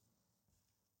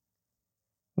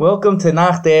Welcome to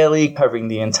Tanakh Daily, covering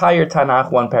the entire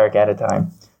Tanakh one parak at a time.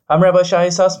 I'm Rabbi Shai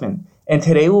Sussman, and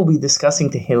today we'll be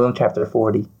discussing Tehillim chapter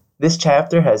 40. This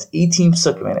chapter has 18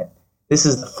 psukim in it. This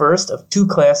is the first of two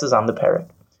classes on the parak.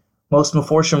 Most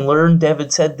Meforshim learn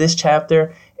David said this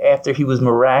chapter after he was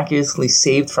miraculously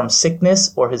saved from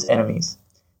sickness or his enemies.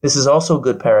 This is also a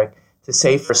good parak to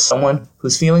say for someone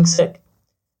who's feeling sick.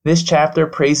 This chapter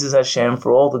praises Hashem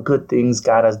for all the good things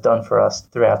God has done for us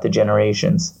throughout the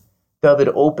generations. David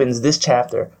opens this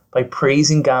chapter by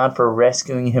praising God for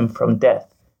rescuing him from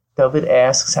death. David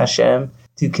asks Hashem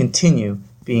to continue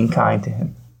being kind to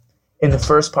him. In the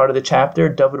first part of the chapter,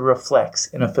 David reflects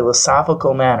in a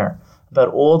philosophical manner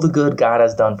about all the good God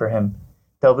has done for him.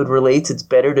 David relates it's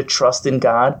better to trust in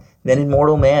God than in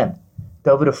mortal man.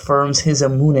 David affirms his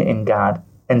emunah in God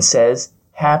and says,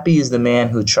 "Happy is the man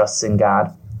who trusts in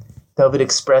God." David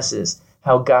expresses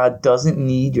how God doesn't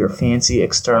need your fancy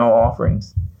external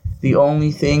offerings. The only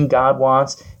thing God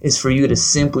wants is for you to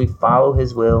simply follow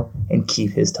his will and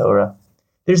keep his Torah.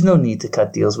 There's no need to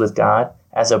cut deals with God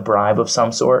as a bribe of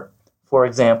some sort. For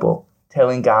example,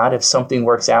 telling God if something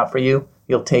works out for you,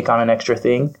 you'll take on an extra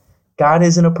thing. God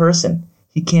isn't a person.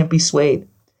 He can't be swayed.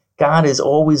 God is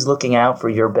always looking out for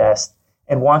your best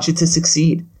and wants you to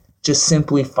succeed. Just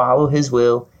simply follow his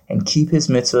will and keep his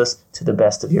mitzvahs to the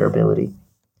best of your ability.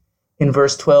 In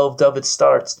verse 12, David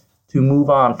starts to move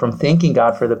on from thanking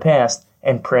God for the past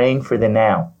and praying for the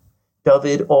now.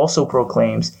 David also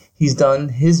proclaims he's done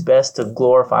his best to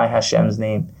glorify Hashem's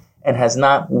name and has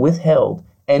not withheld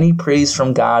any praise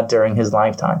from God during his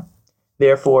lifetime.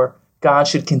 Therefore, God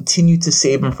should continue to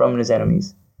save him from his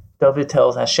enemies. David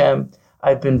tells Hashem,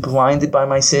 "I've been blinded by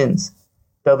my sins."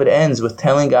 David ends with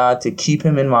telling God to keep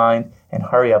him in mind and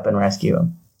hurry up and rescue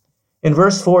him. In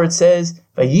verse 4 it says,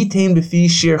 "Vayitem b'fi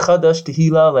shir chadash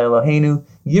tehila le'Eloheinu,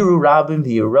 yiru rabim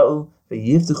v'yira'u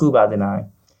v'yiftechu b'Adonai."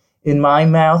 In my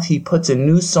mouth he puts a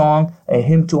new song, a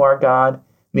hymn to our God.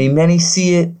 May many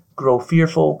see it, grow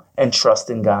fearful, and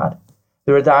trust in God.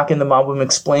 The Radak and the Malbim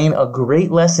explain a great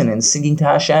lesson in singing to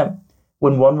Hashem.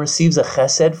 When one receives a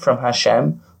chesed from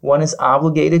Hashem, one is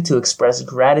obligated to express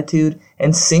gratitude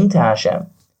and sing to Hashem.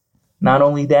 Not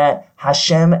only that,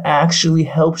 Hashem actually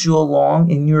helps you along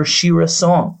in your Shira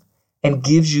song and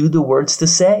gives you the words to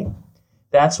say.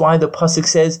 That's why the pasuk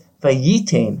says,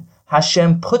 "Vayitem."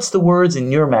 Hashem puts the words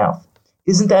in your mouth.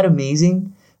 Isn't that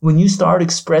amazing? When you start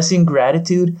expressing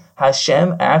gratitude,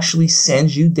 Hashem actually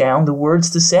sends you down the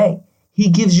words to say. He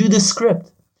gives you the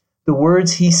script. The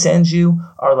words he sends you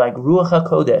are like Ruach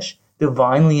HaKodesh,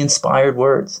 divinely inspired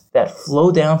words that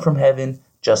flow down from heaven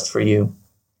just for you.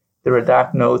 The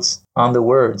Radak notes on the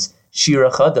words, Shira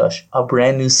Chadash, a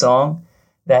brand new song,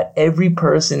 that every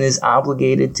person is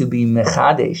obligated to be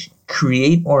mechadesh,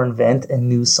 create or invent a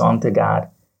new song to God.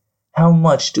 How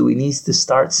much do we need to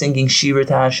start singing Shira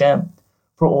to Hashem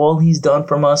for all he's done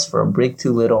from us for a brig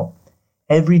too little?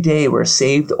 Every day we're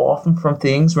saved often from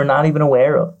things we're not even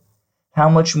aware of. How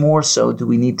much more so do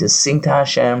we need to sing to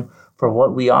Hashem for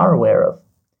what we are aware of?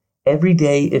 Every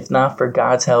day, if not for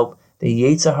God's help, the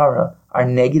Yetzer Hara, our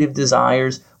negative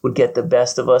desires, would get the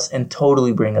best of us and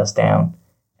totally bring us down.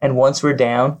 And once we're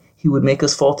down, he would make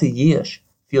us fall to Yish,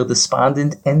 feel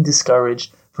despondent and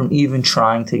discouraged from even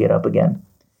trying to get up again.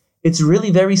 It's really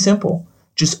very simple.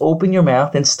 Just open your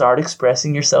mouth and start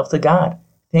expressing yourself to God.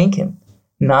 Thank him.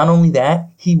 Not only that,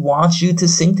 he wants you to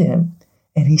sing to him,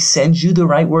 and he sends you the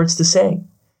right words to say.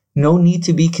 No need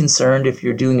to be concerned if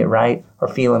you're doing it right or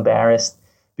feel embarrassed,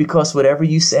 because whatever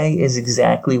you say is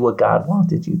exactly what God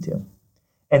wanted you to.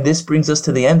 And this brings us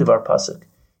to the end of our pasuk.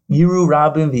 Yiru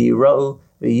rabim v'yira'u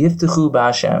v'yiftechu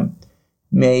b'Hashem.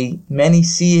 May many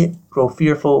see it, grow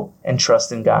fearful, and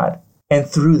trust in God. And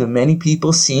through the many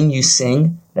people seeing you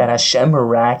sing that Hashem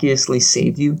miraculously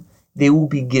saved you, they will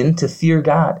begin to fear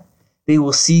God. They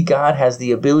will see God has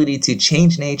the ability to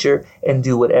change nature and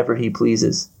do whatever he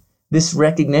pleases. This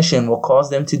recognition will cause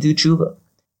them to do tshuva.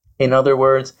 In other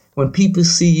words, when people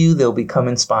see you, they'll become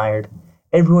inspired.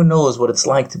 Everyone knows what it's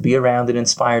like to be around an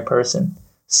inspired person,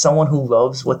 someone who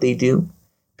loves what they do.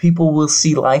 People will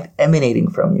see life emanating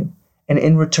from you, and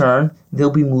in return, they'll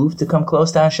be moved to come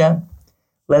close to Hashem.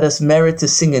 Let us merit to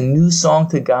sing a new song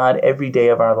to God every day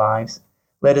of our lives.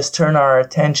 Let us turn our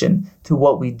attention to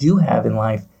what we do have in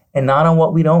life and not on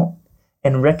what we don't,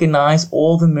 and recognize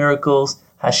all the miracles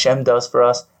Hashem does for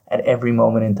us at every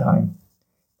moment in time.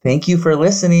 Thank you for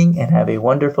listening and have a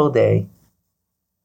wonderful day.